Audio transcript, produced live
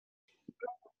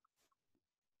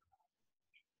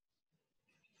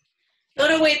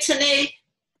ora Wetini.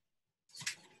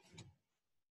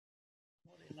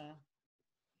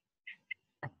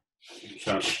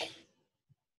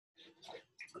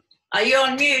 Are you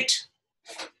on mute?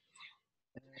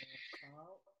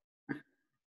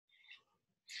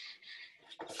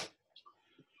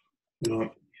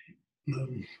 No.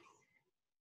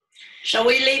 Shall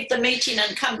we leave the meeting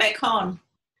and come back on?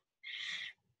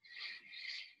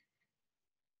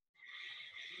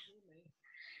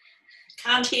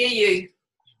 Can't hear you.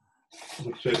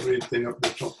 What's that red thing up the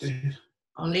top there?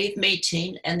 I'll leave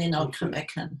meeting and then I'll come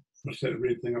back in. What's that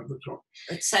red thing up the top?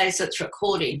 It says it's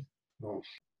recording. Oh.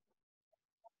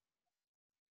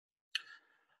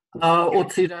 O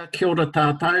tira, kia ora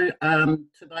tātou.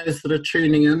 To those that are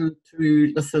tuning in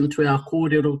to listen to our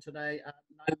kōrero today,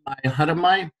 nau mai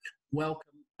haramai,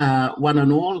 welcome one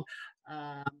and all.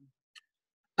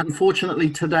 Unfortunately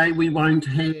today we won't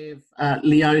have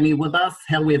Leonie with us,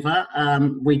 however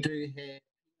we do have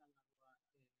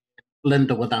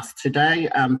Linda with us today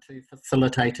to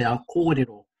facilitate our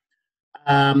kōrero.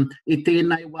 I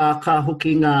tēnei wā ka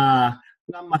hoki ngā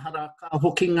mahara, ka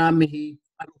hoki ngā mihi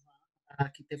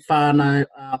ki te whānau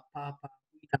pāpā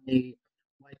irangi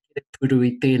mai ki te puru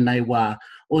I tēnei wā.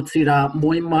 O tira,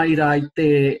 moi mai rā I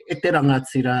te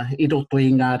rangatira I roto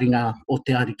I ngā ringa o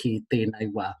te ariki I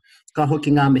tēnei wā. Ka hoki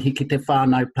ngā mihi ki te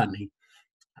whānau pani.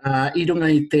 I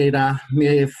runga I tērā,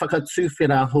 me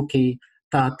whakatūwhera hoki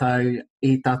tātou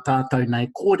I tā tātou nei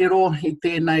kōrero I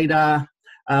tēnei rā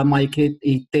mai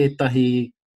I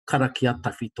tētahi karakia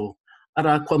tawhito.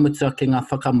 Ara kua mutua ki ngā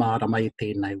whakamāra mai I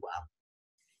tēnei wā.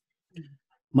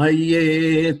 Mai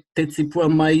te tipua,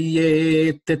 mai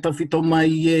te tawhito, mai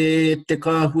te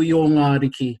kāhui o ngā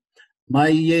riki.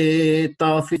 Mai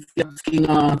tā whiwhiatki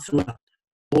ngā atua.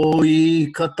 O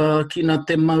I kata kina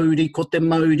te mauri, ko te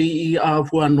mauri I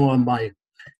āhua noa mai.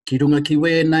 Ki runga ki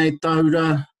wēnei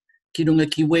taura, ki runga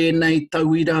ki wēnei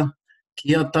tauira,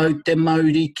 kia tau te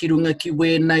mauri, ki runga ki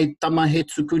wēnei tama he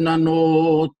tukuna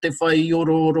no te whai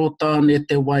oro tāne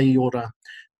te wai ora.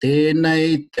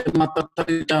 Tēnei te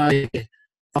matatau tae,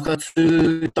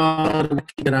 whakatū tāra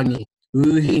ki rangi.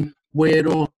 Uhi,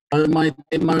 wero, au mai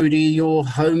te mauri o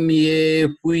haumi e,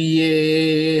 hui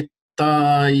e,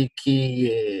 tai ki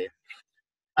e.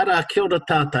 Ara, kia ora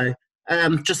tātou.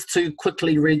 Just to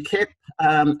quickly recap,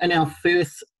 in our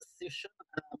first session,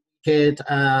 we had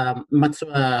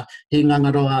Matua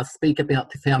Hingangaroa speak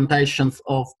about the foundations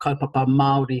of Kaupapa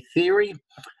Māori theory.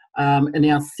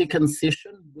 In our second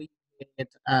session, we had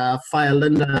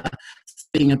Linda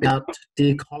speaking about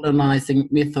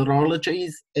decolonising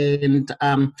methodologies, and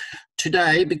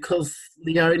today, because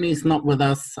Leonie's not with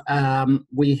us,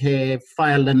 we have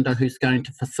Linda who's going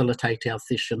to facilitate our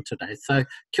session today. So,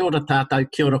 kia ora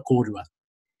tātou, kia ora kōrua.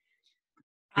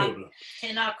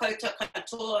 Tēnā koutou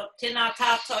katoa, tēnā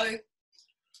tātou.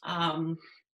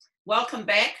 Welcome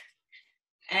back,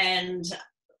 and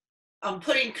I'm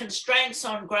putting constraints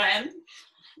on Graham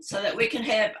so that we can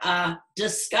have a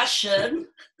discussion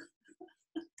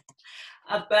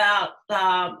about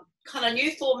kind of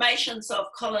new formations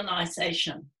of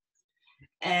colonisation.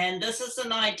 And this is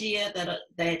an idea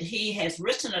that he has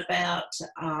written about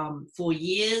for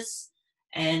years,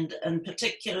 and in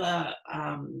particular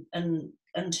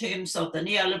in terms of the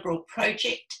neoliberal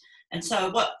project. And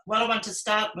so what I want to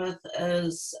start with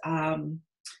is,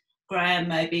 Graham,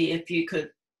 maybe if you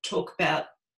could talk about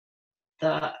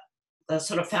the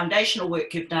sort of foundational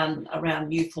work you've done around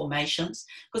new formations,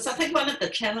 because I think one of the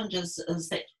challenges is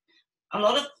that a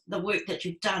lot of the work that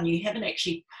you've done, you haven't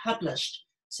actually published,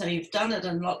 so you've done it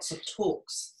in lots of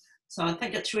talks. So I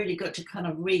think it's really good to kind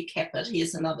of recap it.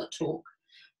 Here's another talk.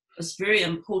 It's a very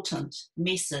important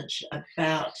message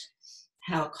about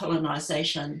how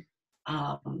colonisation,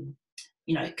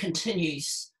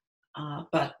 continues,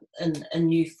 but in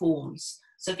new forms.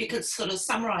 So if you could sort of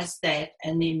summarise that,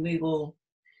 and then we will,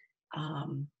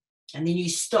 and then you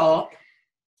stop,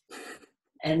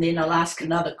 and then I'll ask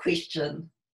another question.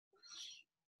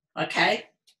 Okay?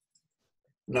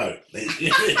 No.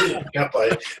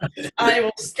 I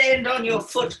will stand on your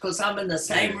foot because I'm in the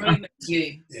same room as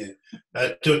you. Yeah.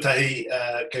 Tūtahi,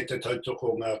 kei te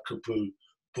tautoko ngā kupu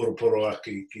poroporo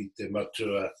aki ki te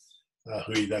matua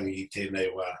huirangi I tēnei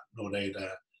wā. Nō reira,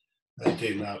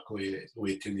 tēnā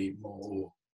koe tini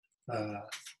mō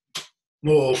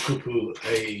kupu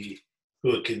hei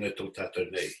huakina tō tātou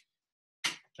nei.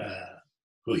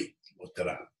 Hui, o te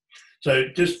rā. So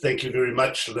just thank you very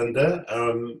much, Linda.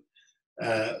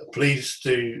 Pleased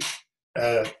to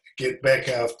get back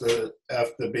after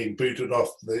being booted off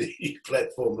the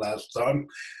platform last time.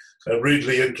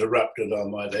 Rudely interrupted, I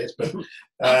might add. But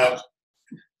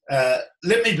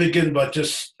Let me begin by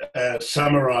just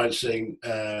summarising,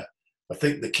 I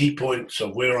think, the key points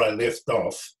of where I left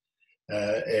off,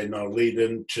 and I'll lead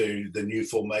into the new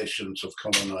formations of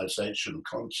colonisation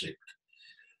concept.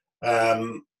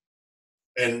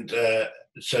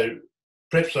 So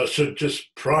perhaps I should just,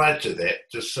 prior to that,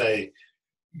 just say,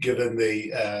 given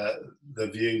the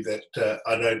view that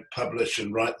I don't publish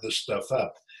and write this stuff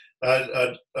up,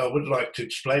 I would like to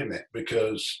explain that,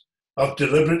 because I've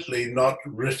deliberately not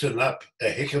written up a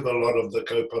heck of a lot of the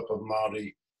Kaupapa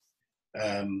Māori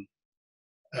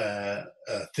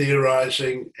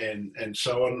theorising and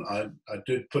so on. I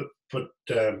did put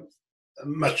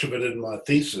much of it in my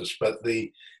thesis, but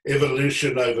the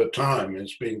evolution over time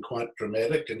has been quite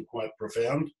dramatic and quite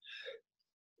profound.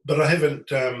 But I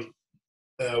haven't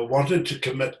wanted to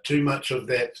commit too much of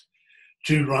that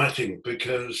to writing,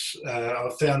 because I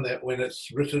found that when it's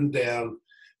written down,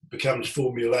 it becomes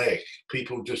formulaic.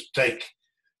 People just take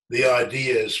the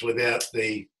ideas without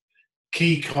the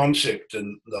key concept,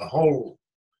 and the whole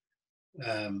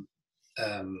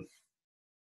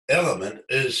element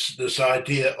is this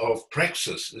idea of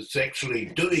praxis. It's actually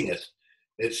doing it.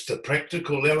 It's the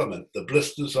practical element, the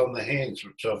blisters on the hands,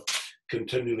 which I've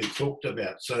continually talked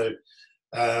about. So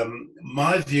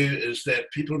my view is that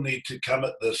people need to come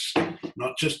at this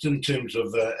not just in terms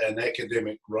of an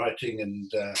academic writing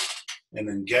and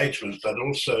engagement, but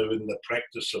also in the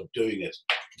practice of doing it.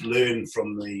 Learn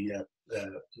from the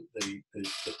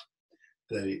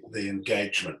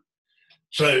engagement.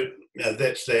 So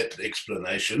that's that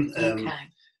explanation. Okay.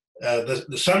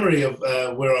 The summary of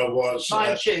where I was...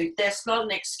 Mind you, that's not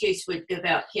an excuse we'd give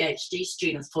our PhD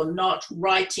students for not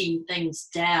writing things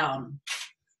down.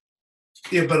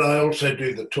 Yeah, but I also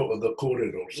do the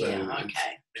corridor. So yeah,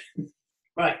 okay.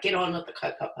 Right, get on with the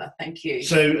kaupapa. Thank you.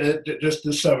 So just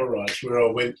to summarise where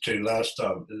I went to last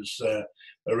time is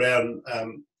around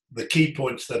the key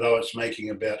points that I was making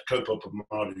about Kaupapa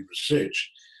Māori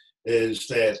research is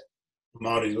that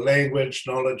Māori language,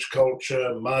 knowledge,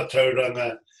 culture,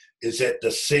 mātauranga is at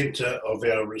the centre of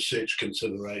our research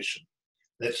consideration.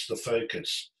 That's the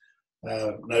focus,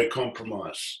 no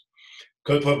compromise.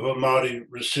 Kaupapa Māori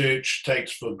research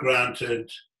takes for granted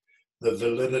the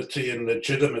validity and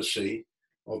legitimacy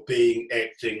of being,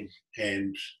 acting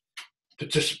and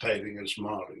participating as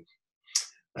Māori.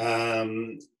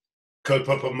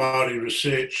 Kaupapa Māori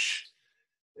research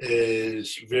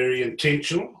is very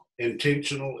intentional in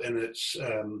its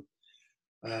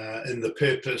in the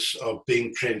purpose of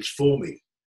being transforming.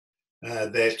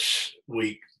 That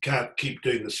we can't keep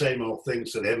doing the same old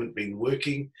things that haven't been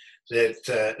working,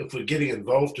 that if we're getting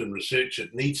involved in research,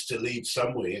 it needs to lead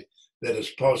somewhere that is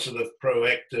positive,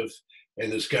 proactive,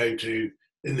 and is going to,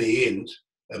 in the end,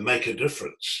 make a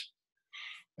difference.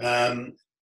 I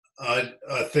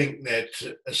think that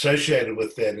associated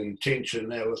with that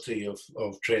intentionality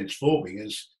of transforming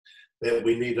is that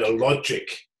we need a logic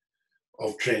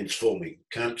of transforming.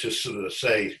 Can't just sort of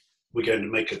say we're going to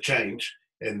make a change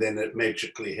and then it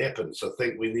magically happens. I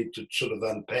think we need to sort of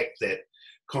unpack that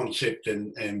concept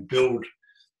and build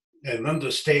and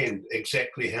understand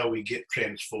exactly how we get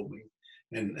transforming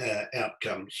and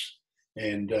outcomes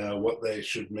and what they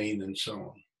should mean and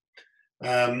so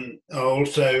on. I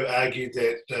also argue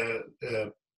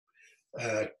that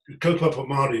Kaupapa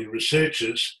Māori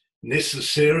researchers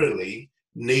necessarily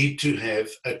need to have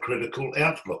a critical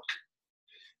outlook,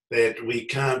 that we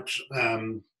can't,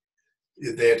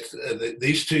 that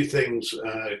these two things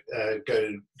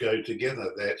go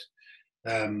together, that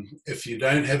if you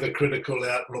don't have a critical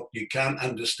outlook, you can't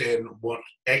understand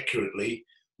accurately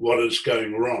what is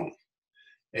going wrong.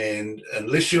 And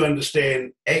unless you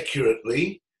understand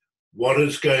accurately what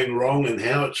is going wrong and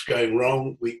how it's going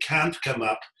wrong, we can't come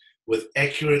up with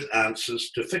accurate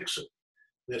answers to fix it.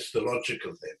 That's the logic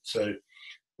of that. So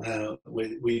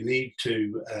we need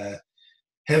to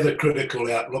have a critical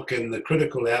outlook, and the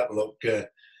critical outlook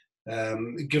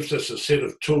gives us a set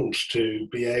of tools to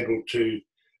be able to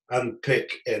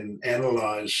unpick and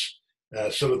analyse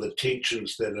some of the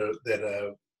tensions that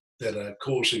are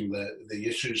causing the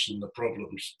issues and the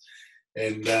problems.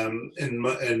 And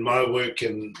in my work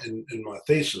in my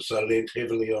thesis, I leant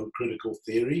heavily on critical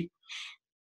theory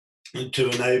to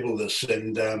enable this,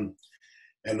 and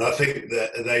I think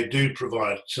that they do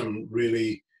provide some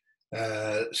really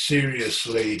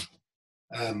seriously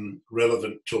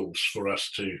relevant tools for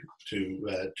us to do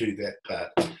that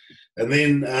part. And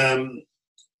then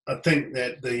I think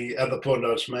that the other point I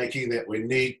was making, that we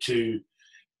need to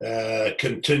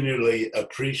continually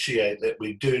appreciate that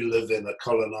we do live in a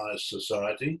colonised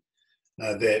society,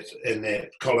 that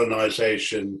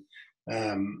colonisation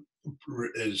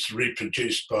is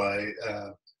reproduced by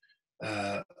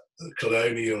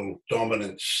colonial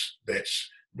dominance that's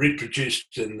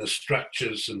reproduced in the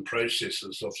structures and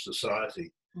processes of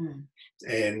society. Mm.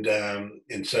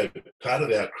 And so part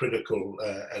of our critical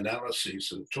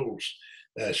analyses and tools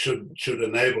should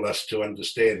enable us to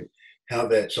understand how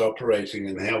that's operating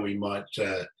and how we might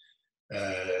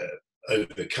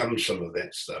overcome some of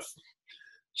that stuff.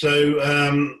 So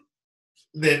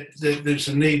that there's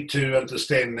a need to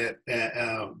understand that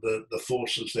the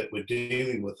forces that we're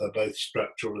dealing with are both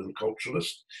structural and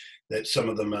culturalist, that some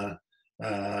of them are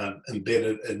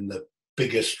embedded in the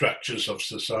bigger structures of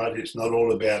society. It's not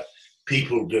all about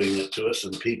people doing it to us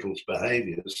and people's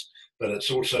behaviours, but it's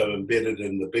also embedded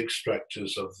in the big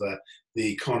structures of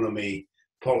the economy,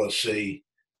 policy,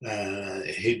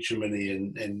 hegemony,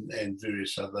 and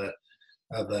various other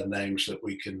names that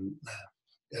we can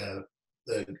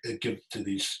give to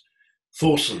these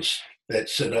forces that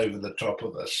sit over the top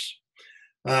of us.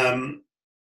 I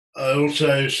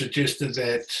also suggested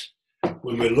that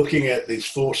when we're looking at these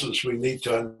forces, we need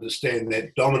to understand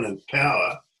that dominant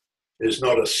power is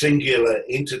not a singular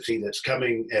entity that's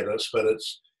coming at us, but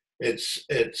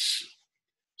it's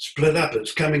split up.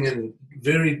 It's coming in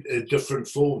very different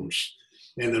forms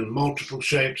and in multiple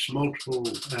shapes, multiple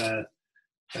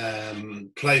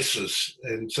places,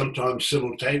 and sometimes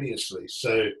simultaneously.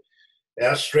 So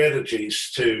our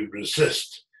strategies to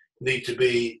resist need to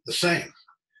be the same.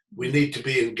 We need to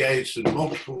be engaged in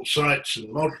multiple sites and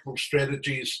multiple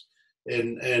strategies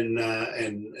in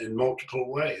multiple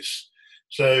ways.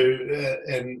 So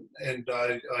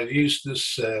I used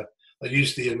this. I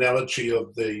used the analogy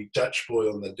of the Dutch boy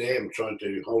on the dam trying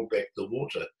to hold back the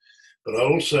water, but I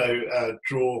also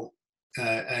draw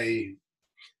an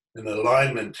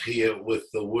alignment here with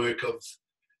the work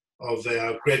of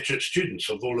our graduate students,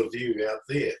 of all of you out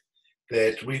there,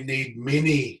 that we need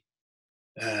many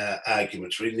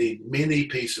arguments, we need many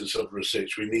pieces of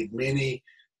research, we need many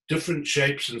different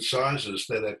shapes and sizes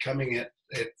that are coming at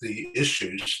the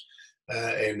issues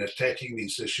and attacking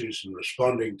these issues and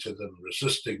responding to them,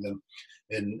 resisting them,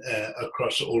 and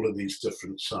across all of these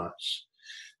different sites.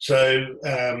 So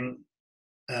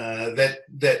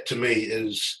that to me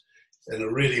is a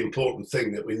really important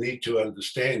thing, that we need to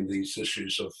understand these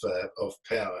issues of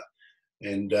power,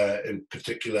 and in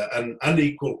particular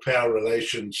unequal power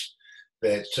relations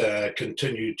that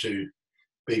continue to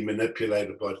be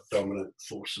manipulated by dominant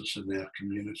forces in our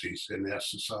communities and our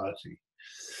society.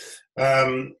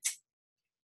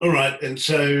 All right, and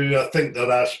so I think the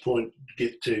last point to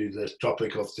get to the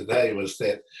topic of today was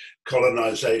that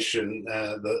colonisation.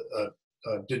 I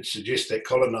did suggest that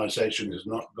colonisation has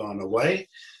not gone away,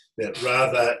 that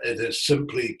rather it has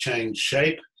simply changed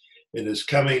shape. It is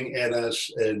coming at us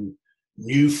in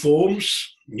new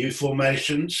forms, new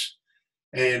formations,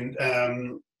 and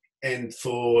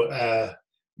for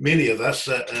many of us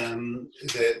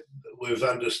that we've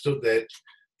understood that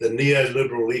the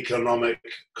neoliberal economic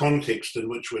context in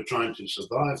which we're trying to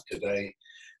survive today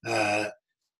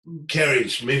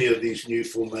carries many of these new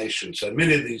formations. So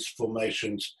many of these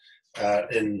formations are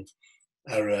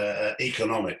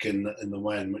economic in the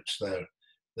way in which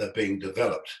they're being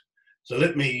developed. So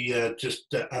let me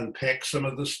just unpack some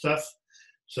of this stuff.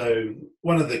 So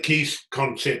one of the key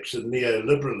concepts of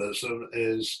neoliberalism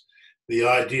is the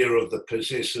idea of the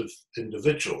possessive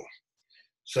individual.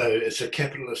 So it's a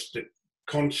capitalistic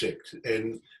concept,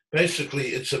 and basically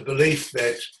it's a belief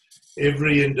that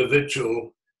every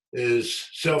individual is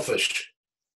selfish.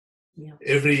 Yeah.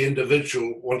 Every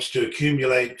individual wants to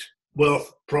accumulate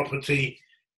wealth, property,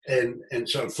 and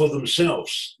so on for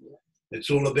themselves. It's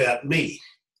all about me.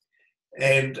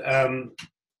 And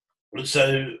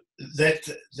so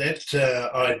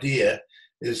that idea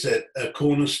is a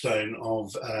cornerstone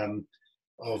of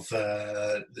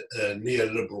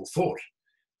neoliberal thought,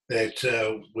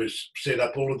 that was set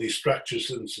up all of these structures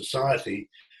in society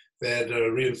that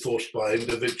are reinforced by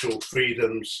individual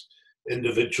freedoms,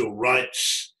 individual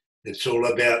rights. It's all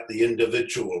about the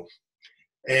individual.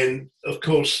 And of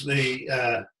course,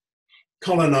 the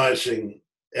colonizing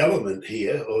element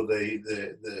here, or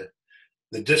the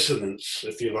dissonance,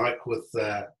 if you like, with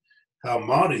how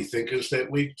Māori think, is that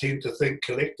we tend to think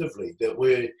collectively, that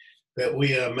we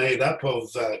are made up of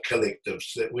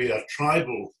collectives, that we are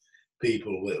tribal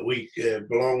people, that we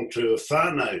belong to a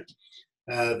whānau,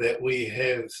 that we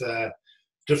have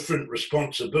different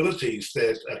responsibilities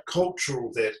that are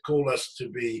cultural, that call us to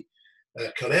be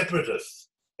collaborative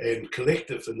and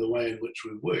collective in the way in which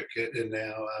we work, in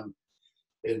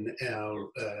our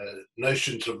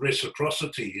notions of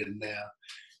reciprocity, in our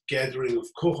gathering of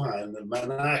koha and the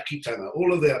manaakitanga.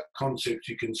 All of our concepts,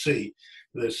 you can see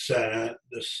this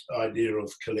idea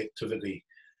of collectivity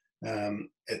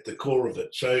at the core of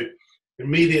it. So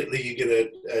immediately you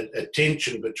get a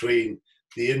tension between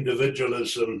the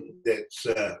individualism that's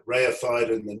reified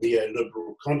in the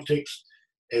neoliberal context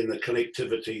and the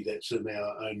collectivity that's in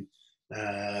our own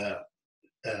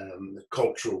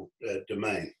cultural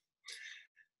domain.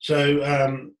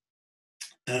 So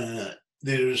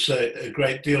there's a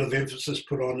great deal of emphasis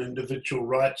put on individual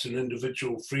rights and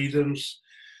individual freedoms.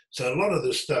 So a lot of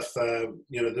this stuff,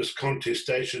 this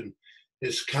contestation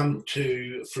has come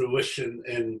to fruition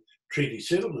in treaty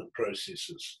settlement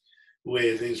processes,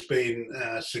 where there's been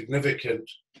significant,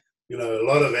 a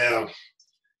lot of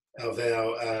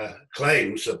our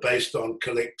claims are based on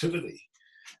collectivity.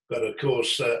 But of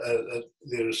course,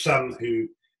 there are some who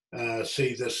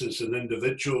see this as an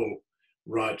individual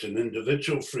right, an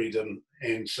individual freedom,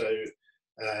 and so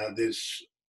there's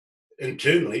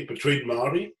internally between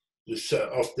Māori, there's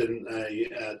often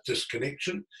a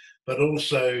disconnection, but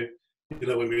also,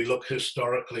 when we look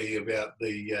historically about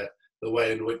the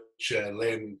way in which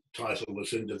land title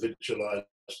was individualised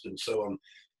and so on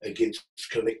against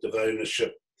collective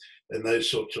ownership and those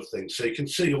sorts of things. So you can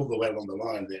see all the way along the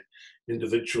line that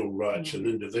individual rights and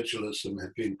individualism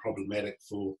have been problematic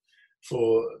for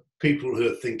people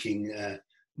who are thinking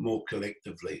more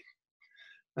collectively.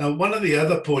 Now, one of the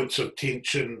other points of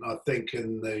tension, I think,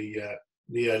 in the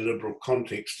neoliberal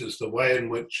context is the way in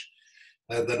which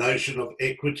the notion of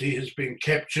equity has been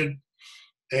captured,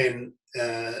 and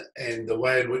the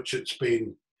way in which it's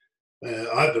been,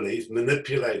 I believe,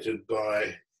 manipulated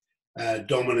by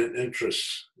dominant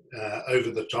interests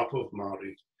over the top of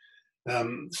Māori.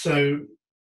 So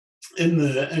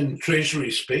in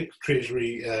Treasury speak,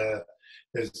 Treasury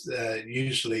has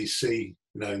usually see,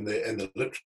 and the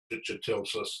literature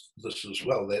tells us this as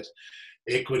well, that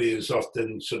equity is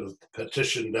often sort of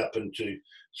partitioned up into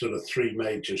sort of three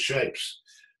major shapes.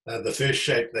 The first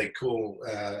shape they call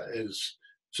is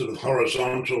sort of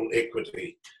horizontal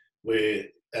equity, where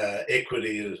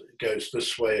equity goes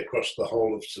this way across the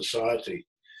whole of society.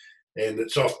 And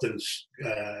it's often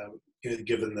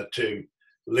given the term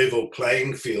level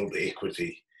playing field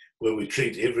equity, where we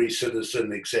treat every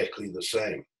citizen exactly the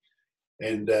same.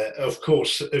 And of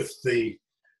course, if the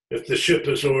ship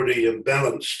is already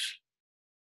imbalanced,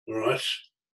 right,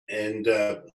 and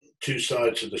two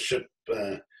sides of the ship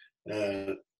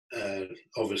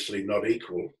obviously not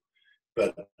equal,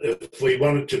 but if we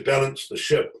wanted to balance the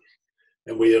ship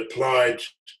and we applied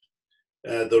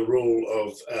the rule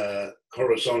of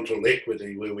horizontal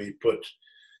equity, where we put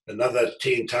another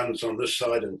 10 tons on this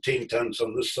side and 10 tons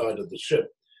on this side of the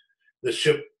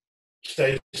ship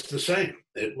stays the same.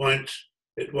 It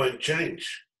won't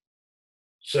change.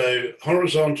 So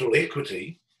horizontal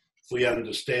equity, if we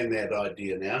understand that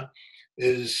idea now,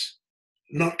 is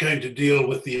not going to deal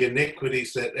with the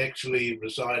inequities that actually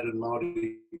reside in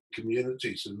Māori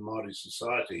communities and Māori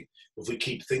society. If we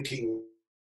keep thinking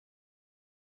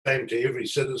same to every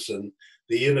citizen,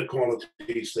 the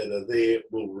inequalities that are there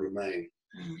will remain.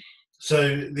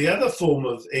 So the other form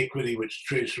of equity which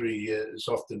Treasury is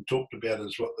often talked about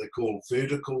is what they call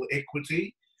vertical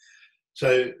equity.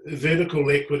 So vertical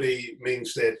equity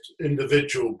means that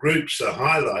individual groups are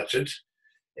highlighted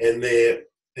and their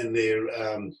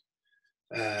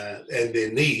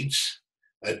needs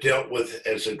are dealt with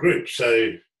as a group.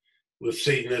 So we've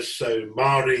seen this. So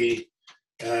Māori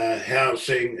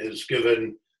housing is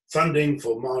given funding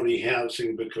for Māori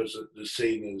housing because it is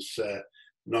seen as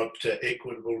not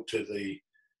equitable to the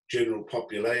general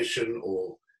population,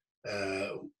 or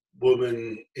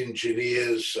women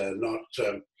engineers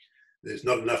there's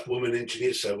not enough women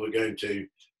engineers, so we're going to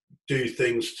do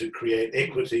things to create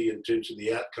equity in terms of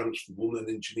the outcomes for women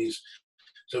engineers.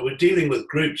 So we're dealing with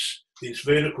groups, these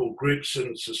vertical groups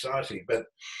in society. But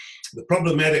the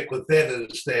problematic with that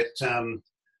is that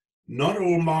not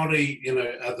all Māori,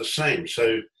 are the same.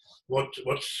 So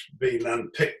what's been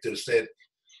unpicked is that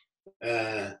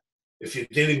if you're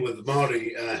dealing with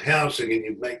Māori housing and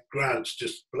you make grants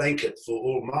just blanket for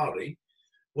all Māori,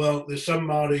 well, there's some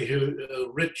Māori who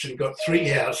are rich and got 3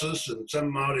 houses, and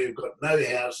some Māori who've got no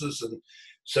houses, and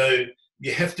so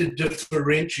you have to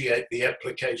differentiate the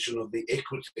application of the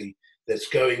equity that's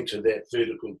going to that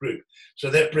vertical group. So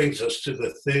that brings us to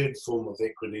the third form of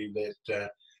equity that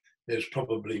is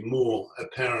probably more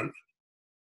apparent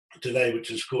today,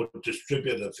 which is called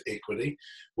distributive equity,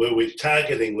 where we're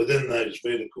targeting within those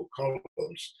vertical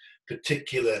columns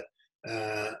particular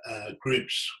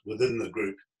groups within the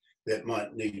group that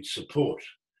might need support.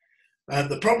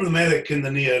 The problematic in the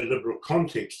neoliberal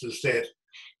context is that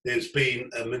there's been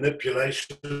a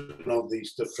manipulation of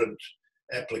these different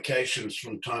applications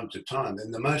from time to time,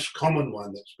 and the most common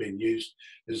one that's been used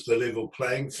is the level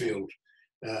playing field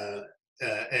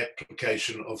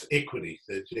application of equity,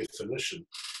 the definition.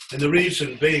 And the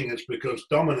reason being is because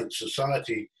dominant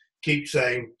society keeps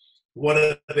saying,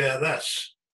 what about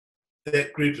us?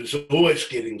 That group is always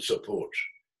getting support.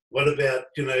 What about,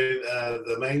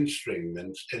 the mainstream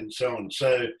and so on?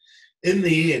 So in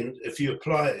the end, if you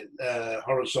apply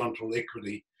horizontal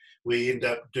equity, we end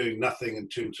up doing nothing in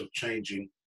terms of changing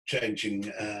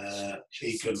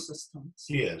systems.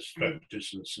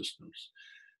 Structures and systems.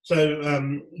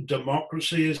 So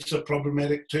democracy is a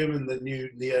problematic term in the new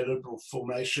neoliberal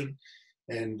formation,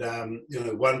 and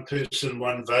one person,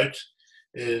 one vote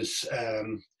is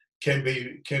can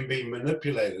be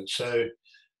manipulated. So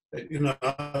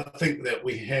I think that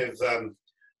we have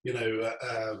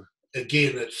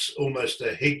again, it's almost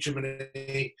a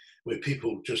hegemony where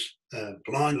people just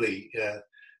blindly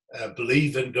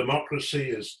believe in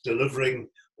democracy as delivering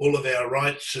all of our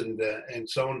rights and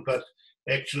so on. But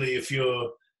actually, if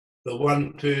you're the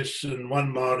one person,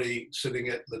 one Māori sitting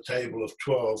at the table of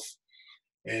 12,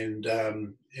 and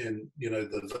the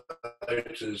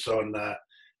vote is on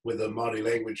whether Māori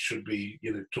language should be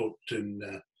taught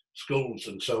in schools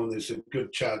and so on, there's a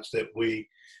good chance that we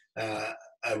are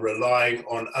relying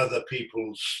on other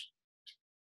people's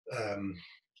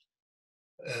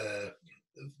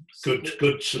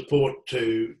good support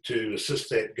to assist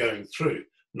that going through.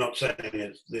 Not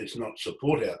saying there's not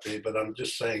support out there, but I'm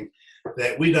just saying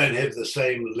that we don't have the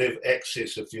same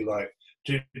access, if you like,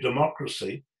 to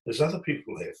democracy as other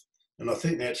people have. And I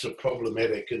think that's a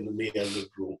problematic in the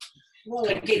neoliberal Well,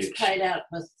 it gets played out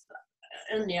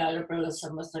in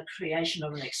neoliberalism with the creation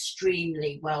of an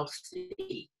extremely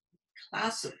wealthy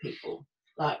class of people,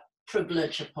 like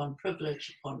privilege upon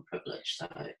privilege upon privilege. So,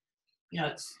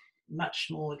 it's much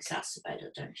more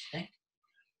exacerbated, don't you think?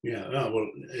 Yeah, no, well,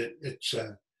 it's,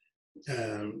 as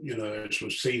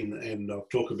we've seen, and I'll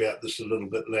talk about this a little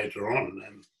bit later on,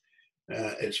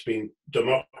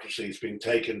 democracy's been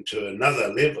taken to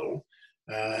another level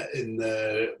in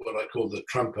what I call the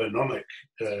Trumponomic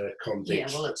context. Yeah,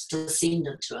 well, it's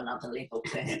descended to another level,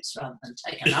 perhaps, rather than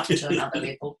taken up to another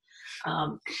level.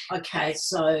 Okay,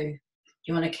 so do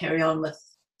you want to carry on with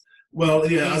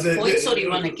these points, or do you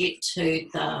want to get to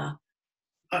the...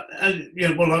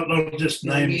 I'll just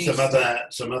name some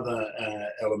other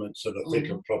elements that I think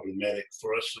are problematic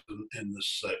for us in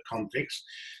this context.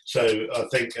 So I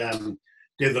think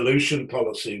devolution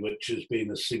policy, which has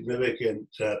been a significant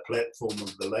platform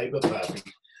of the Labour Party,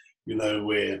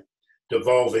 we're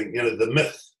devolving, the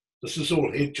myth, this is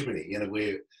all hegemony,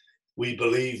 where we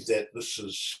believe that this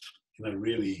is,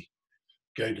 really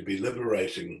going to be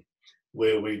liberating,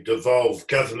 where we devolve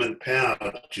government power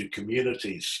to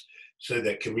communities, so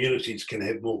that communities can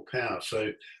have more power.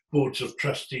 So boards of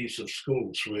trustees of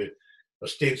schools were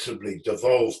ostensibly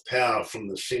devolved power from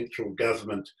the central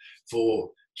government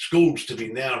for schools to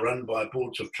be now run by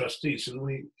boards of trustees. And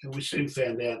we soon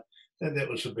found out that that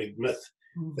was a big myth,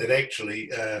 that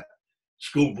actually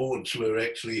school boards were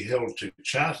actually held to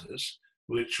charters,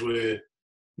 which were,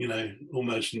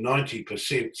 almost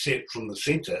 90% set from the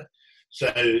centre.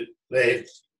 So they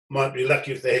might be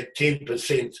lucky if they had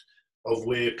 10% of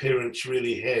where parents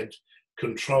really had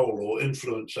control or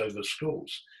influence over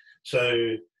schools.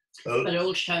 So, but it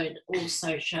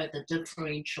also showed the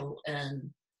differential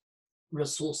in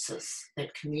resources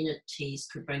that communities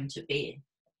could bring to bear.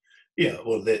 Yeah,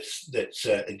 well, that's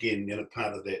again,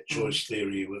 part of that choice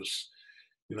theory was,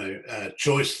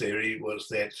 choice theory was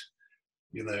that,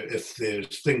 if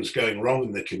there's things going wrong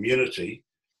in the community,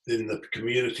 then the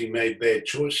community made bad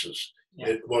choices. Yeah.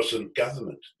 It wasn't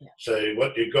government. Yeah. So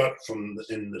what you got in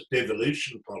the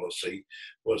devolution policy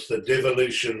was the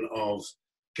devolution of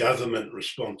government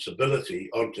responsibility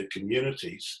onto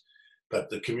communities, but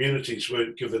the communities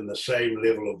weren't given the same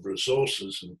level of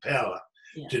resources and power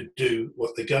to do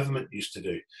what the government used to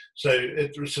do. So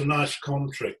it was a nice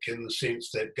contract in the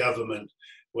sense that government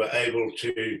were able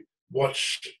to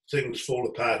watch things fall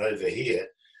apart over here,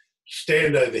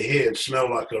 stand over here and smell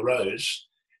like a rose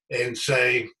and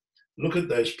say, look at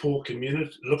those poor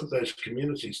communities, look at those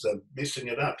communities, they're messing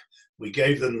it up. We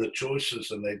gave them the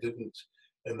choices and they didn't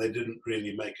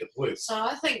really make it work. So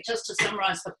I think, just to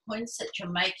summarise the points that you're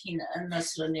making in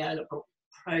this neoliberal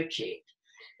project,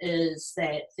 is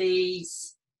that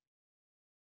these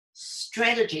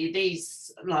strategy,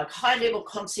 these like high-level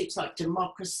concepts like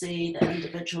democracy, the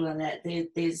individual, and that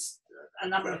there's a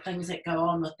number of things that go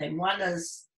on with them. One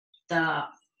is the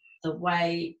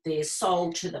way they're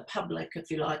sold to the public, if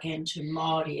you like, and to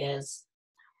Māori as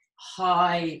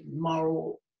high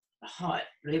moral,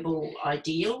 high-level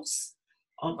ideals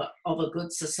of a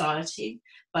good society.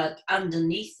 But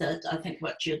underneath it, I think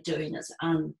what you're doing is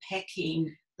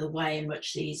unpacking the way in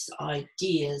which these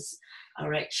ideas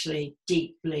are actually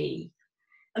deeply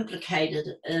implicated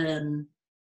in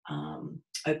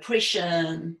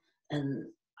oppression and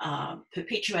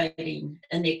perpetuating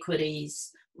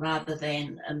inequities rather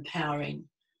than empowering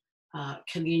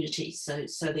communities. So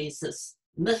there's this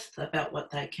myth about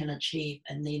what they can achieve,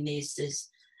 and then there's this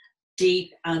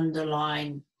deep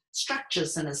underlying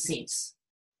structures in a sense.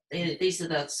 These are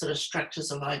the sort of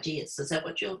structures of ideas. Is that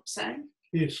what you're saying?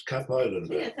 Yes, Cup Island.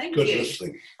 Yeah, thank Good you.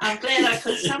 listening. I'm glad I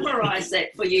could summarise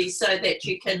that for you so that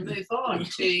you can move on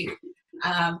to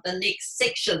the next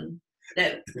section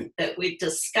that we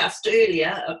discussed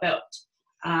earlier about.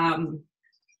 All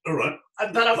right.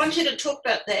 But I want you to talk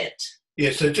about that.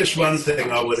 Yeah, so just one thing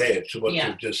I would add to what Yeah.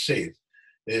 you've just said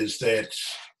is that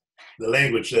the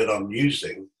language that I'm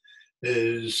using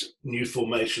is new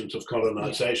formations of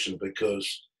colonisation,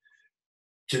 because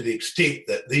to the extent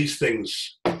that these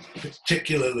things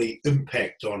particularly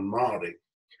impact on Māori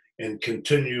and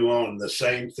continue on the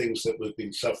same things that we've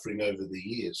been suffering over the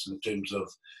years in terms of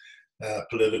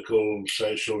political,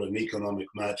 social and economic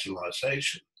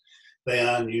marginalisation, they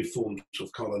are new forms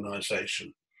of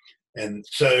colonisation. And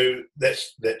so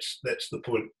that's the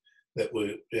point that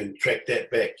we and track that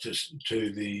back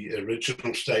to the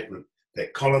original statement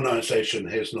that colonisation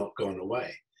has not gone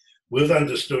away. We've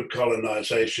understood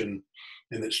colonisation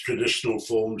in its traditional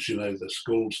forms. You know, the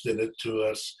schools did it to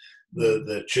us,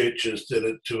 the churches did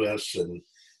it to us, and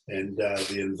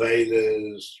the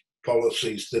invaders'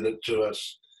 policies did it to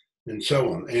us, and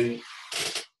so on. And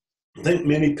I think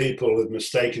many people have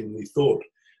mistakenly thought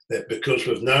that because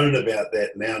we've known about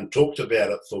that now and talked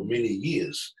about it for many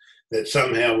years, that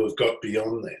somehow we've got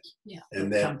beyond that. Yeah,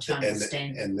 and that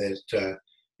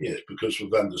yes, because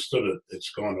we've understood it,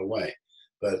 it's gone away.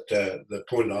 But the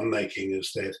point I'm making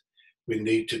is that we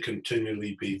need to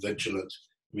continually be vigilant.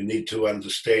 We need to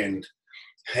understand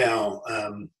how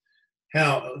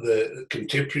the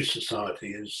contemporary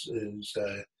society is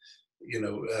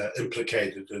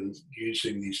implicated in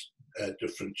using these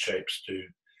different shapes to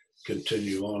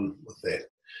continue on with that.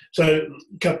 So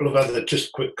a couple of other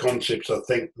just quick concepts I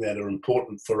think that are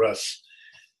important for us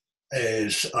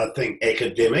as, I think,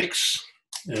 academics.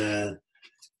 So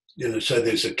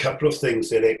there's a couple of things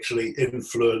that actually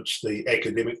influence the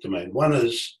academic domain. One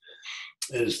is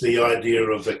the idea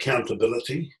of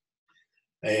accountability.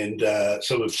 And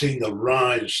so we've seen the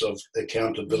rise of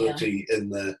accountability in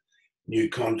the new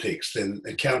context, and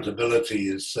accountability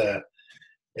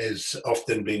has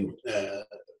often been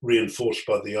reinforced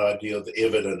by the idea of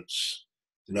evidence.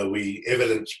 We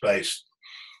evidence-based.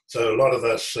 So a lot of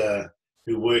us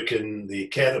who work in the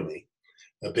academy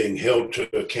are being held to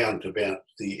account about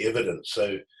the evidence.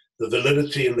 So the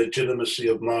validity and legitimacy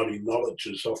of Māori knowledge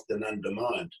is often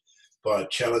undermined by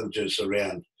challenges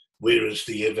around where is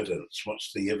the evidence,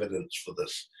 what's the evidence for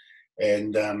this?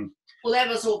 And well, that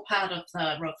was all part of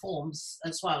the reforms,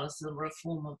 as well as the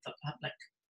reform of the public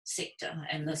sector,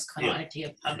 and this kind of idea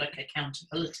of public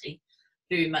accountability,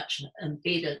 very much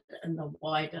embedded in the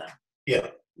wider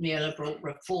neoliberal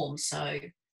reform. So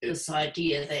this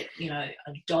idea that, a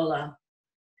dollar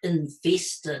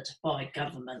invested by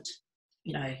government,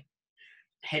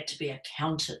 had to be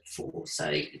accounted for.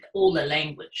 So all the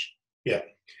language. Yeah.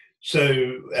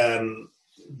 So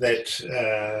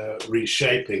that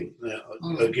reshaping,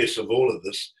 I guess, of all of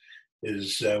this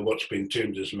is what's been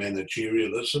termed as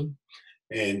managerialism.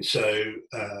 And so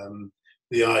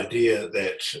the idea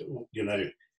that,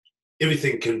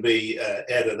 everything can be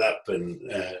added up and,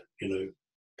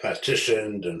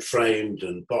 partitioned and framed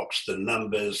and boxed in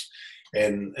numbers.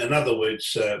 And in other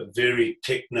words, very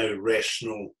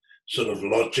techno-rational sort of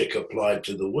logic applied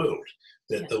to the world.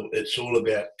 That it's all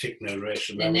about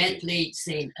techno-rationality. And that leads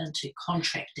then into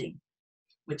contracting,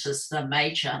 which is the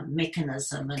major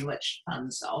mechanism in which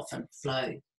funds often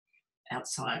flow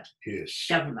outside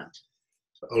government.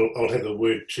 I'll have a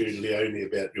word to Leonie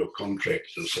about your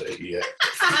contractors here.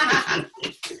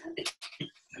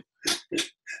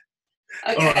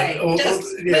 Okay,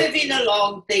 moving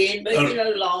along then,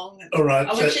 along. All right.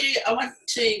 I want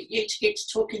you to get to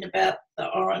talking about the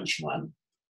orange one.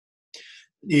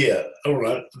 Yeah, all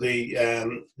right. The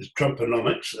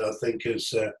Trumponomics, I think,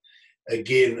 is,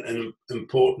 again, an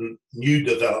important new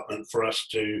development for us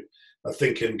to, I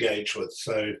think, engage with.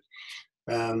 So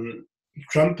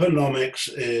Trumponomics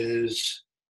is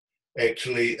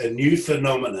actually a new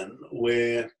phenomenon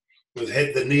where we've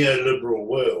had the neoliberal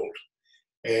world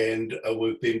and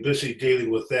we've been busy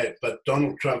dealing with that, but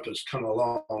Donald Trump has come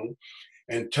along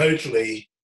and totally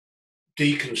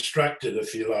deconstructed,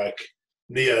 if you like,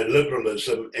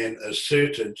 neoliberalism and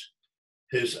asserted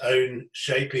his own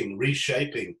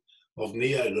reshaping of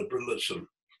neoliberalism.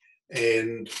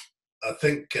 And I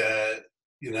think,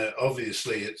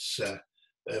 obviously it's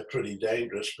pretty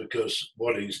dangerous, because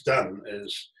what he's done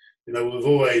is, we've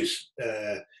always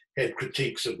had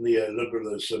critiques of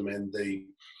neoliberalism, and the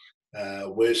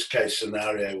worst case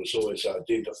scenario was always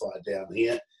identified down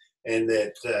here, and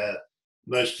that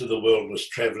most of the world was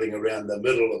travelling around the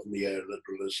middle of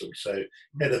neoliberalism, so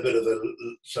had a bit of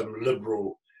some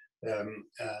liberal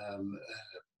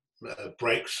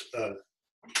breaks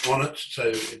on it, so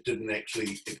it didn't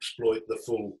actually exploit the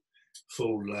full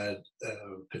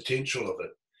potential of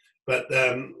it. But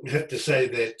I have to say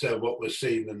that what we're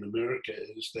seeing in America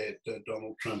is that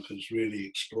Donald Trump has really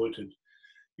exploited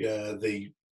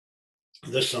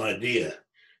this idea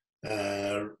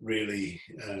really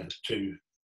to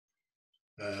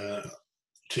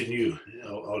new, I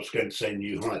was going to say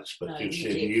new heights, but you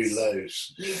said new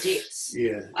lows. New depths.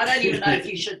 Yeah. I don't even know if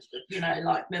you should,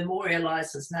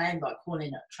 memorialise his name by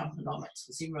calling it Trumponomics,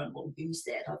 because everyone will use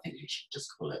that. I think you should just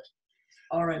call it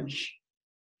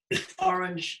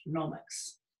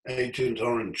Orange-nomics. Agent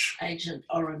Orange. Agent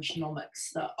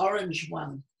Orange-nomics, the orange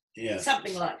one. Yeah.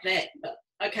 Something like that, but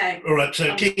okay. All right, so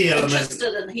I'm key element.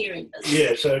 Interested in hearing this.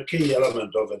 Yeah, so a key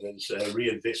element of it is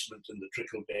reinvestment in the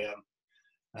trickle-down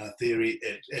theory.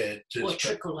 Or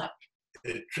trickle up.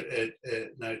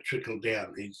 No, trickle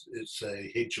down. It's a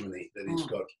hegemony that he's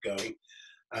got going,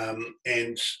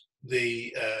 and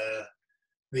the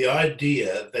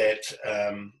idea that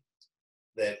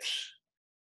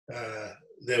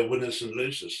there are winners and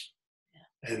losers,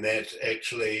 and that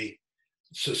actually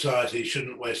society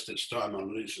shouldn't waste its time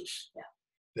on losers. Yeah.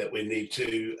 That we need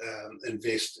to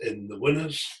invest in the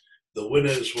winners. The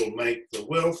winners will make the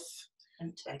wealth,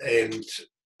 and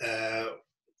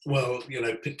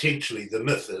potentially the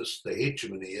myth is, the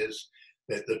hegemony is,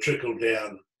 that the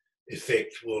trickle-down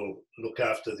effect will look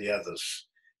after the others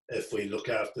if we look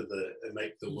after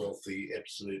make the wealthy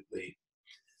absolutely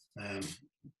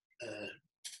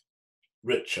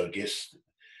rich, I guess.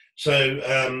 So,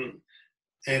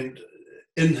 and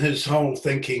in his whole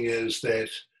thinking is that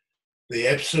the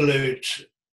absolute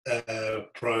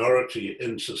priority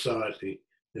in society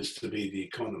is to be the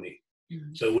economy.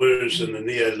 Mm-hmm. So whereas in a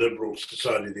neoliberal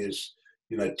society there's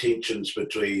tensions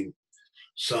between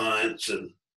science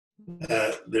and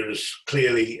there is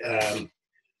clearly a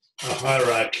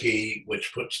hierarchy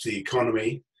which puts the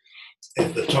economy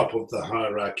at the top of the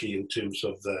hierarchy in terms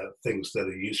of the things that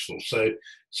are useful. So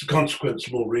as a consequence,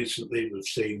 more recently we've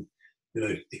seen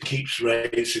it keeps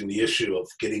raising the issue of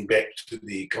getting back to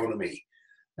the economy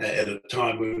at a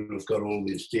time when we've got all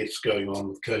these deaths going on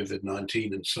with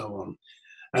COVID-19 and so on.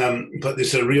 But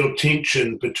there's a real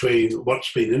tension between,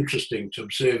 what's been interesting to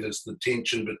observe is the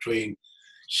tension between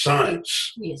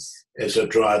science as a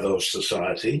driver of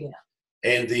society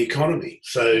and the economy.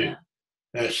 So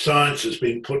science has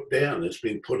been put down, it's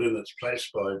been put in its place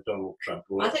by Donald Trump.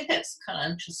 I think that's kind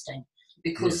of interesting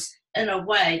because in a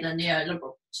way the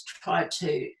neoliberals tried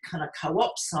to kind of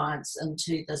co-opt science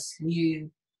into this new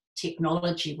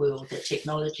technology world, that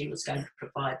technology was going to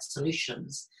provide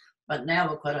solutions. But now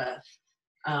we've got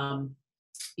a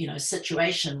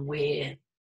situation where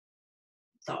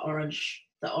the orange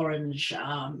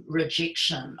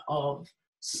rejection of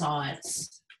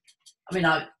science. I mean,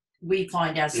 we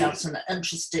find ourselves in an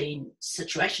interesting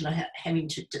situation of having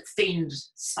to defend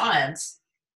science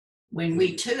when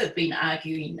we too have been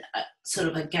arguing sort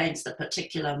of against a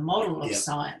particular model of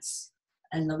science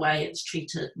and the way it's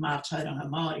treated Mātauranga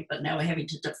Māori, but now we're having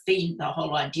to defend the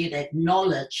whole idea that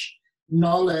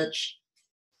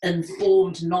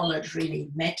informed knowledge really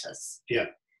matters. I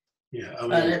mean,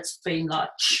 but it's been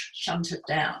like shunted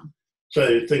down.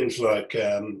 So things like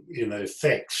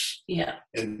facts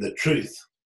and the truth,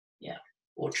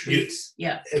 or truths,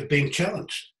 have been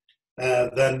challenged.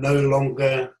 They're no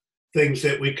longer things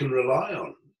that we can rely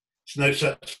on. There's no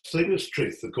such thing as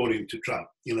truth, according to Trump.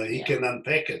 He can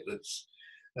unpack it. It's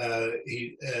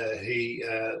he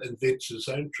invents his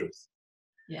own truth.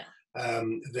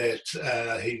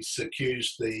 That he's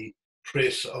accused the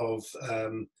press of,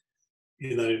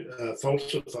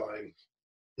 falsifying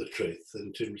the truth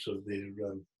in terms of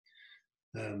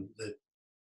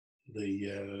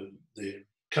their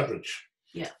coverage.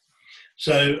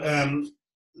 So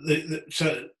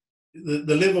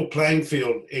the level playing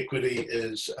field equity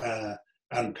is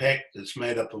unpacked. It's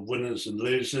made up of winners and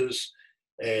losers,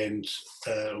 and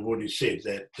I've already said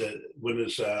that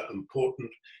winners are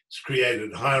important. It's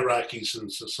created hierarchies in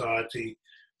society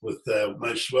with the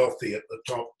most wealthy at the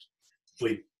top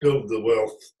we build the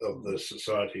wealth of the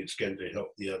society, it's going to help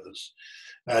the others.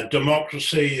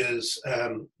 Democracy is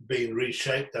being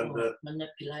reshaped under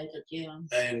manipulated, yeah,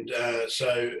 and so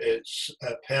it's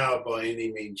power by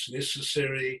any means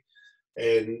necessary,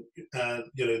 and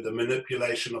you know, the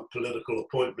manipulation of political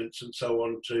appointments and so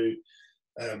on to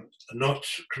not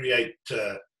create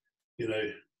you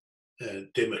know, a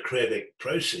democratic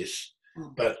process,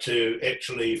 but to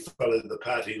actually follow the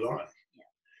party line.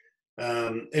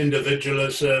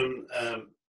 Individualism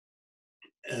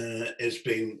has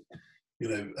been, you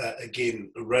know,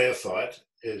 again, reified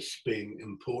as being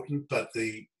important, but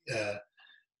the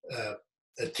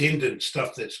attendant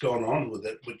stuff that's gone on with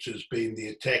it, which has been the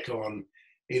attack on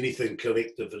anything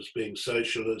collective as being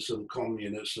socialism,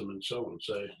 communism, and so on.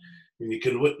 So, and you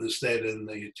can witness that in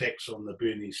the attacks on the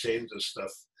Bernie Sanders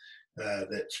stuff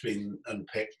that's been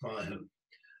unpacked by him.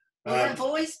 Well, they've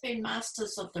always been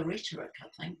masters of the rhetoric, I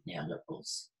think,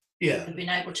 neoliberals. Yeah. They've been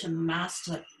able to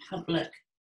master public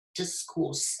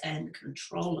discourse and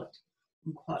control it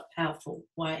in quite powerful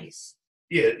ways.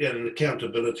 Yeah, and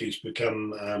accountability's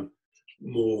become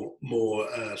more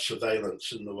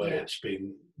surveillance in the way it's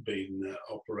been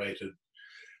operated.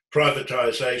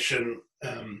 Privatisation,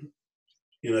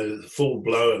 you know, the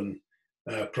full-blown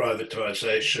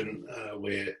privatisation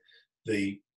where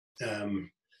the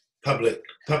public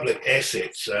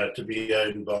assets are to be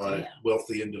owned by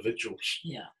wealthy individuals.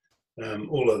 Yeah,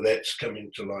 all of that's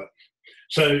coming to light.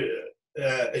 So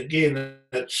again,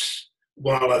 it's,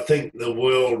 while I think the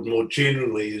world more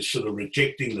generally is sort of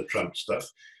rejecting the Trump stuff,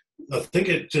 I think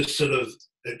it just sort of,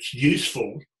 it's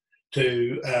useful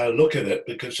to look at it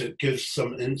because it gives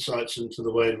some insights into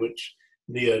the way in which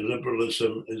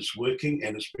neoliberalism is working,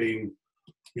 and it's been,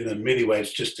 you know, in many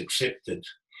ways just accepted.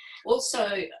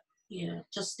 Also, yeah,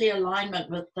 just the alignment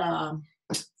with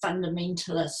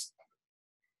fundamentalist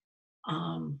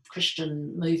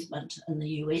Christian movement in the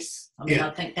US. I mean, I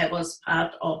think that was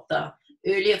part of the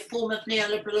earlier form of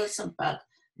neoliberalism, but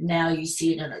now you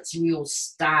see it in its real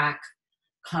stark,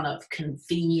 kind of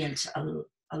convenient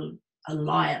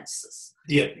alliances.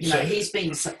 Yeah, you know, he's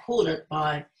been supported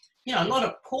by, you know, a lot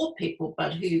of poor people,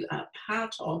 but who are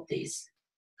part of these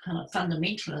kind of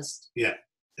fundamentalist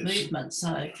movements.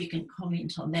 So if you can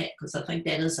comment on that, because I think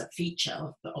that is a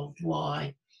feature of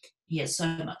why he has so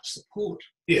much support.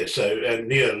 Yeah, so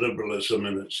neoliberalism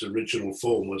in its original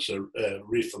form was a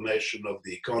reformation of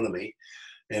the economy,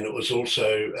 and it was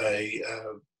also a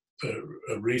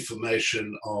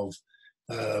reformation of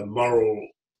moral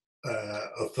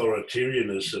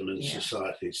authoritarianism in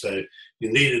society. So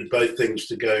you needed both things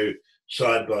to go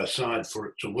side by side for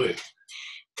it to work.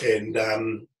 And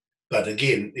but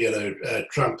again, you know,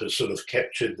 Trump has sort of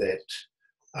captured that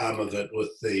arm of it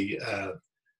with the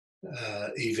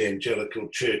evangelical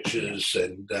churches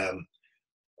and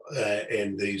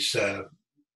these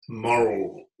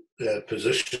moral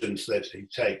positions that he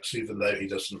takes, even though he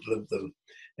doesn't live them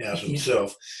out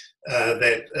himself,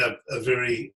 that are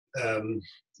very,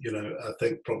 you know, I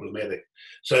think problematic.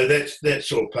 So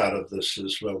that's all part of this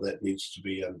as well that needs to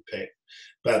be unpacked.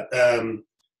 But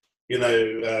you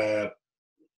know,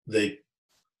 the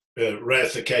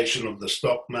reification of the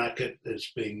stock market as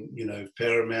being, you know,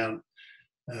 paramount.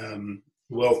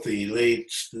 Wealthy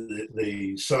elites,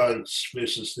 the science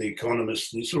versus the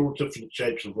economists, these are all different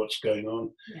shapes of what's going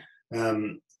on.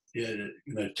 You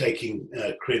know, taking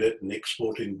credit and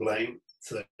exporting blame.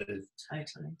 So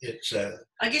totally. It's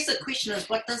I guess the question is,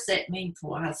 what does that mean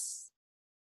for us,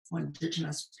 for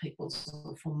Indigenous peoples,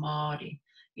 or for Māori?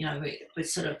 You know, we're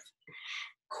sort of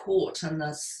caught in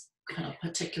this kind of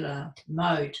particular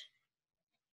mode,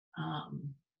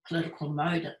 political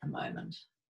mode at the moment.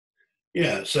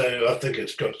 Yeah, so I think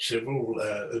it's got several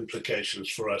implications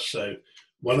for us. So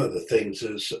one of the things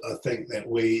is I think that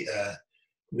we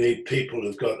need people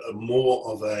who've got more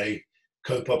of a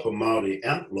Kaupapa Māori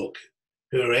outlook,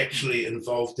 who are actually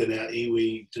involved in our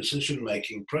iwi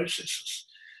decision-making processes,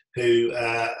 who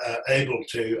are able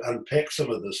to unpack some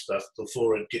of this stuff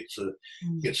before it gets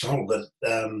hold. But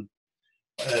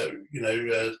you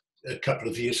know, a couple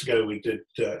of years ago we did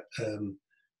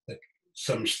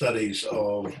some studies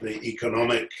of the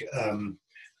economic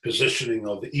positioning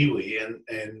of iwi,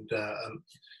 and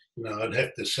you know, I'd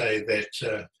have to say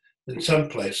that in some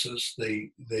places the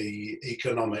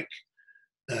economic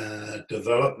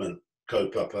development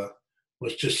kaupapa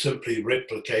was just simply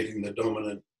replicating the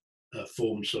dominant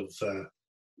forms of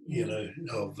you know,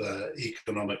 of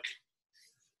economic.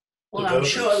 Well, I'm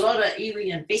sure a lot of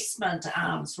iwi investment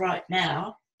arms right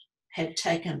now have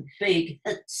taken big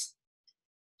hits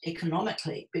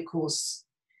economically because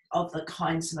of the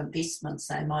kinds of investments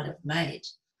they might have made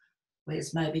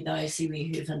whereas maybe those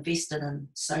iwi who've invested in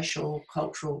social,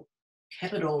 cultural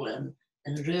capital and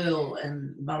rural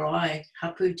and marae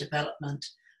hapu development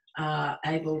are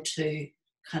able to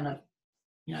kind of,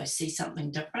 see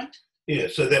something different. Yeah,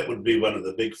 so that would be one of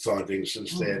the big findings,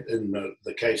 is that in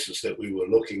the cases that we were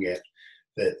looking at,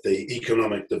 that the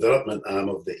economic development arm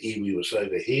of the iwi was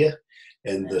over here,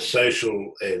 and the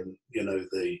social and,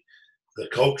 the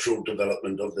cultural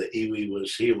development of the iwi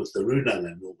was here with the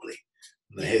runanga normally.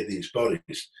 And they had these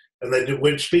bodies. And they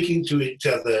weren't speaking to each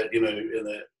other,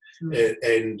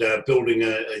 and building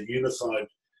a unified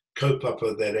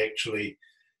kaupapa that actually,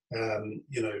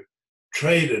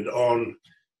 traded on,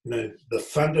 the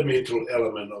fundamental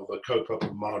element of a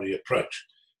kaupapa Māori approach,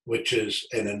 which is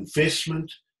an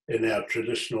investment in our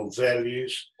traditional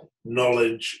values,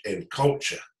 knowledge and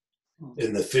culture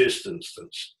in the first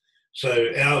instance.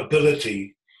 So our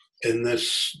ability in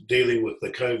this dealing with the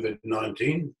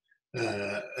COVID-19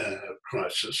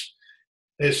 crisis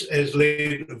has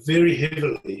led very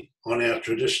heavily on our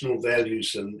traditional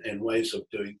values and ways of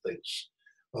doing things,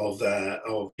 of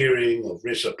caring, of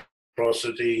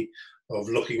reciprocity, of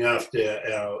looking after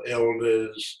our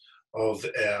elders, of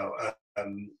our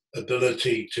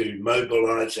ability to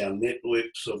mobilise our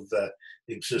networks of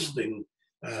existing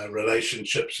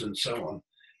relationships and so on,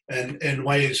 and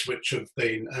ways which have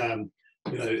been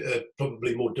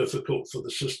probably more difficult for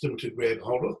the system to grab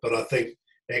hold of. But I think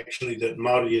actually that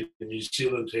Māori in New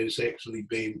Zealand has actually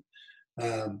been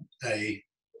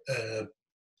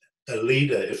a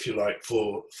leader, if you like,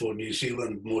 for New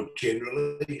Zealand more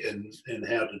generally in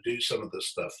how to do some of this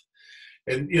stuff.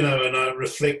 And, and I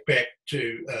reflect back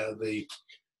to the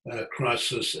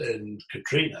crisis in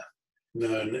Katrina,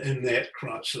 and in that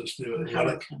crisis, there were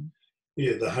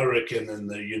the hurricane in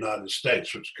the United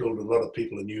States, which killed a lot of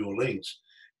people in New Orleans.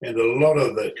 And a lot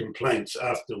of the complaints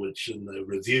afterwards in the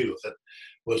review of it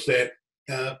was that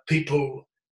people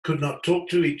could not talk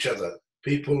to each other.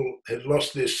 People had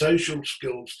lost their social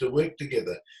skills to work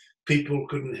together. People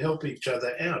couldn't help each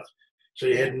other out. So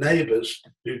you had neighbours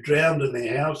who drowned in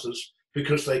their houses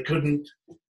because they couldn't,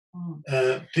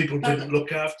 people didn't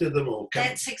look after them or come.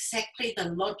 That's exactly the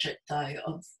logic, though,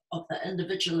 of the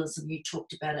individualism you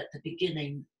talked about at the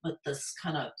beginning, with this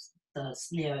kind of,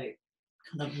 this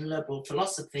liberal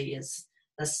philosophy, is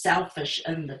the selfish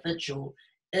individual.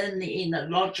 In the end, the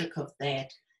logic of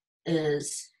that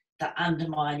is the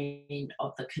undermining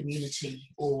of the community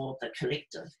or the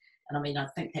collective. And I mean, I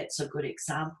think that's a good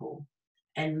example.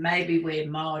 And maybe where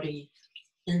Māori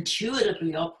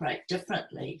intuitively operate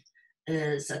differently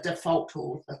is a default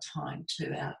all the time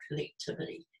to our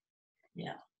collectivity.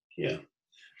 Yeah. Yeah.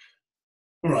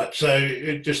 All right.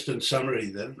 So just in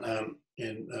summary then,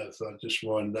 and if I just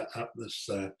wind up this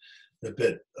a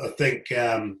bit, I think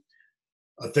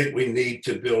we need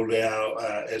to build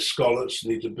as scholars,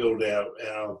 need to build our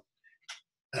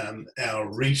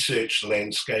research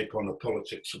landscape on the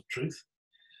politics of truth.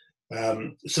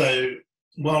 So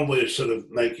while we're sort of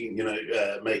making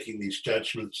these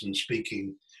judgments and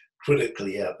speaking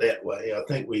critically out that way, I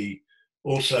think we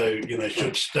also,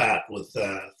 should start with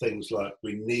things like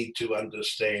we need to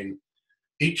understand,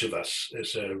 each of us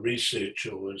as a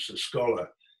researcher or as a scholar,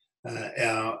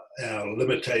 our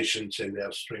limitations and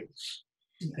our strengths,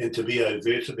 and to be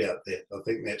overt about that. I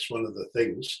think that's one of the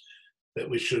things that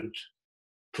we should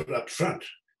put up front.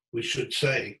 We should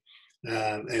say,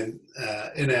 and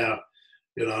in our,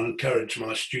 I encourage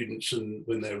my students,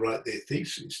 when they write their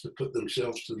theses, to put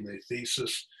themselves in their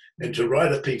thesis and to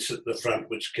write a piece at the front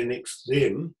which connects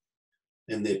them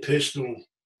and their personal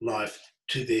life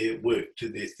to their work, to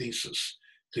their thesis,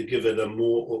 to give it a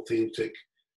more authentic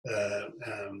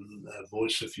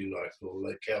voice, if you like, or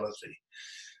locality.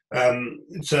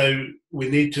 So we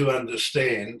need to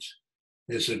understand,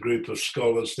 as a group of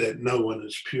scholars, that no one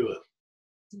is pure.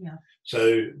 Yeah.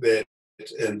 So that,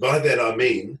 and by that I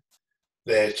mean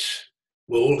that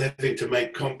we're all having to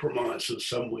make compromises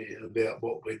somewhere about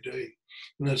what we're doing.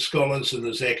 And as scholars and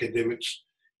as academics,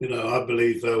 I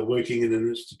believe working in an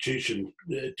institution,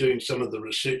 doing some of the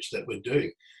research that we're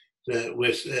doing,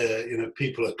 where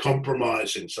people are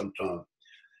compromising sometimes.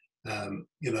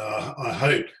 I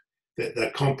hope that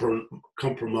they're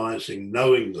compromising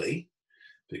knowingly,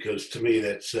 because to me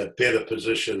that's a better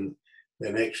position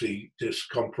than actually just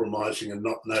compromising and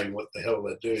not knowing what the hell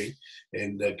they're doing,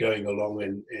 and going along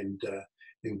and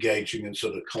engaging in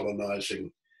sort of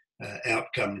colonising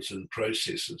outcomes and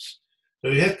processes.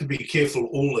 So you have to be careful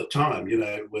all the time,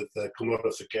 with the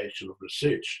commodification of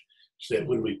research, so that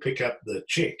when we pick up the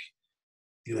check,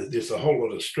 there's a whole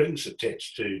lot of strings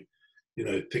attached to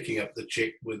picking up the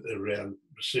check around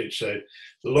research. So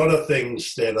a lot of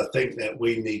things that I think that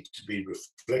we need to be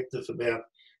reflective about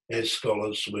as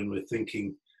scholars when we're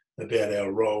thinking about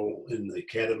our role in the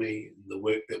academy, the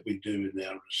work that we do in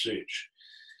our research,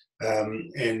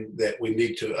 and that we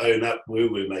need to own up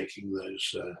where we're making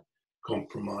those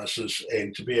compromises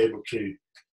and to be able to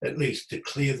at least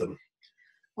declare them.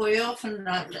 Well, you often,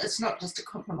 it's not just a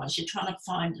compromise, you're trying to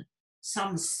find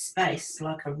some space,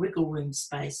 like a wriggle room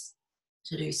space,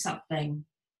 to do something,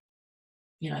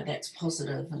 that's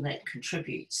positive and that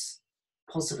contributes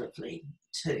positively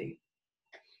to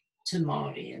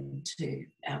Māori and to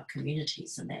our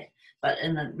communities and that, but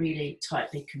in a really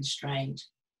tightly constrained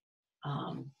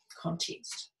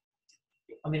context.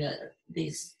 I mean,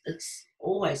 it's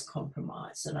always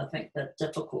compromise, and I think the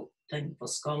difficult thing for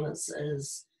scholars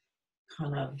is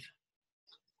kind of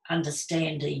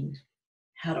understanding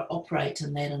how to operate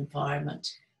in that environment,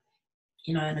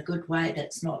 in a good way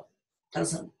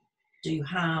doesn't do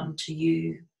harm to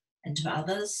you and to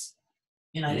others,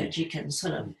 that you can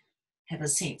sort of have a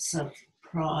sense of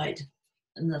pride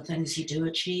in the things you do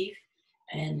achieve,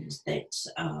 and that,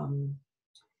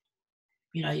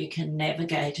 you can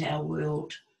navigate our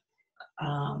world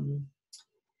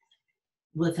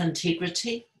with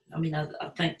integrity. I mean, I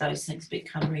think those things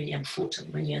become really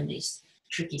important when you're in these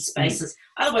tricky spaces.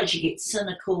 Otherwise you get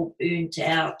cynical, burnt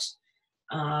out,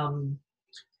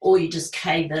 or you just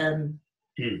cave in,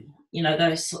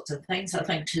 those sorts of things. I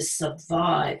think to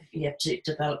survive, you have to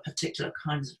develop particular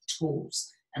kinds of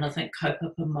tools. And I think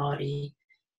Kaupapa Māori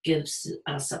gives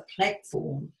us a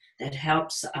platform that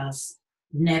helps us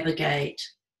navigate,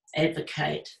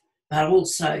 advocate, but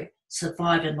also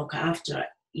survive and look after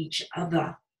each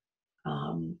other.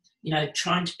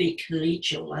 Trying to be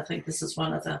collegial. I think this is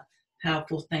one of the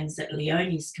powerful things that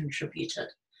Leonie's contributed,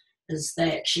 is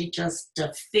that she just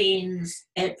defends,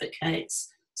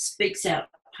 advocates, speaks out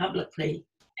publicly,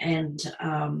 and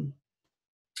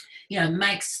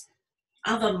makes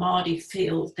other Māori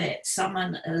feel that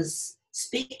someone is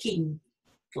speaking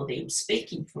for them,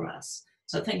 speaking for us.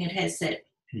 So I think it has that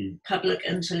public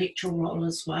intellectual role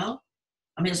as well.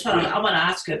 I mean, I want to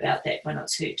ask her about that when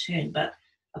it's her turn, but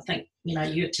I think,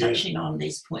 you're touching on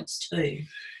these points too.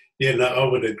 Yeah, no, I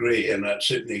would agree, and I'd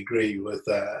certainly agree with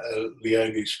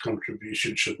Leonie's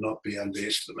contribution should not be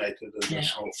underestimated in this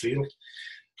whole field.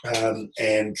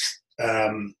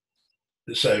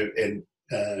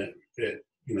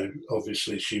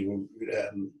 Obviously she will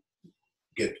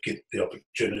get the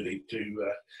opportunity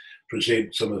to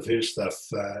present some of her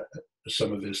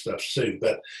stuff soon.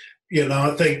 But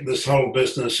I think this whole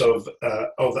business of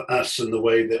us and the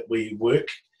way that we work,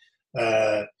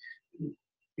 I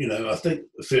think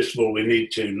first of all we need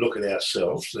to look at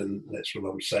ourselves, and that's what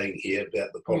I'm saying here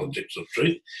about the politics of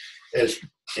truth,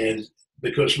 and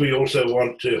because we also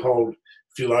want to hold,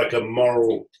 if you like, a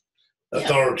moral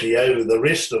authority over the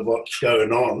rest of what's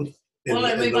going on. We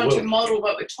want to model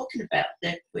what we're talking about,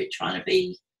 that we're trying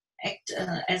to act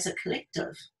as a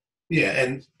collective.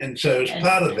 Yeah, and so as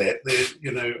part of that, there's,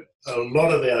 a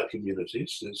lot of our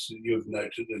communities, as you've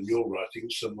noted in your writing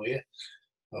somewhere,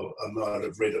 I might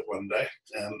have read it one day,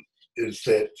 is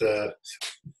that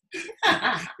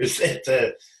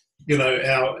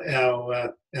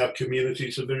our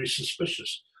communities are very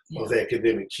suspicious of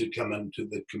academics who come into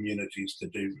the communities to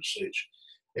do research,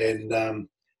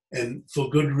 and for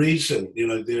good reason.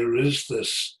 There is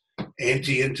this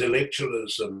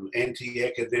anti-intellectualism,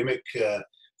 anti-academic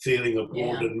feeling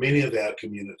abroad in many of our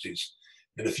communities,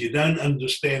 and if you don't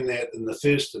understand that in the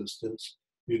first instance,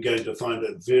 you're going to find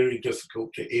it very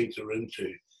difficult to enter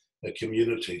into a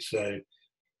community. So,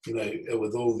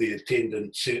 with all the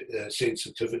attendant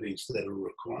sensitivities that are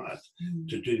required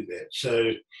to do that.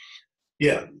 So,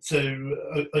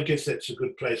 I guess that's a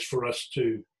good place for us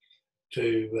to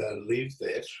leave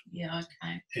that. Yeah,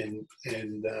 okay.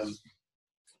 And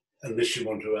unless you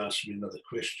want to ask me another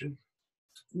question.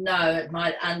 No, it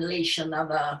might unleash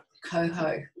another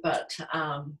coho, but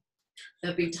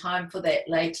there'll be time for that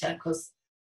later,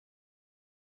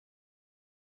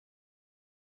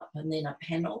 and then a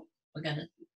panel. We're going to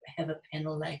have a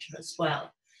panel later as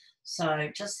well. So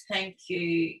just thank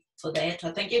you for that.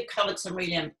 I think you've covered some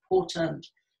really important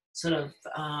sort of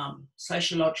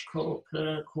sociological,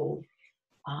 political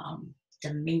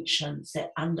dimensions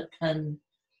that underpin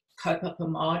Kaupapa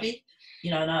Māori.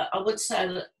 And I would say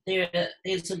that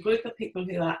there's a group of people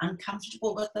who are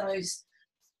uncomfortable with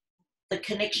the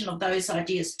connection of those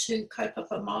ideas to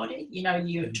Kaupapa Māori.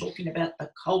 You're talking about the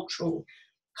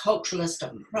culturalist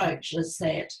approach, is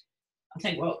that I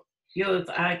think what you have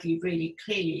argued really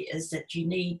clearly is that you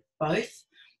need both.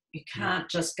 You can't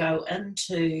just go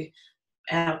into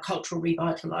our cultural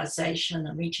revitalisation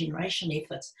and regeneration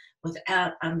efforts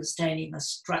without understanding the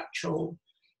structural,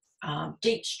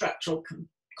 deep structural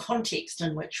context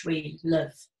in which we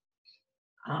live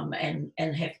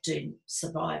and have to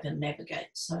survive and navigate.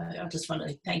 So I just want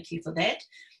to thank you for that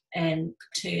and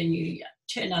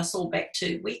turn us all back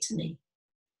to Wetini.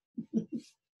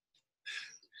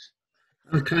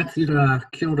 Ka tira,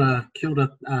 kia ora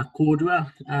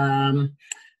kōrua.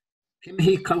 He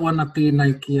mihi kawana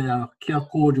tēnei kia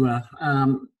kōrua.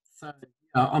 So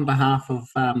on behalf of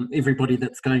everybody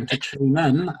that's going to tune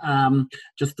in,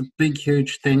 just a big,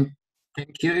 huge thank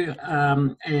you.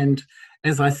 And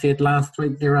as I said last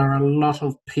week, there are a lot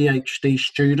of PhD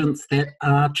students that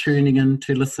are tuning in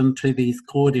to listen to these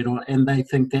kōrero, and they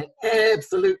think they're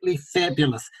absolutely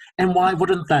fabulous. And why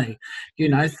wouldn't they? You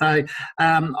know, so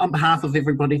on behalf of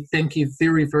everybody, thank you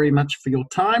very, very much for your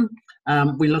time.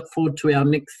 We look forward to our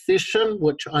next session,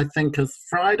 which I think is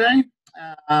Friday.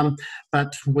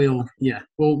 But we'll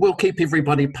keep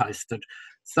everybody posted.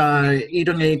 So, I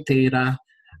runga I tērā,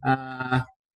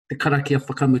 te karakia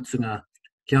whakamutunga.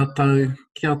 Kia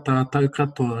tātou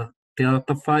katoa, te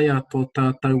ata whai a tō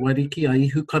tātou wariki a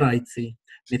ihu karaiti,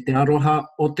 me te aroha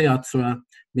o te atua,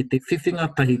 me te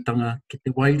whiwhinga tahitanga, ki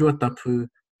te wairua tapu,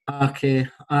 ake,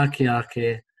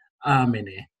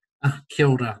 āmene. Kia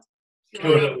ora. Kia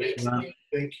ora.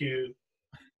 Thank you.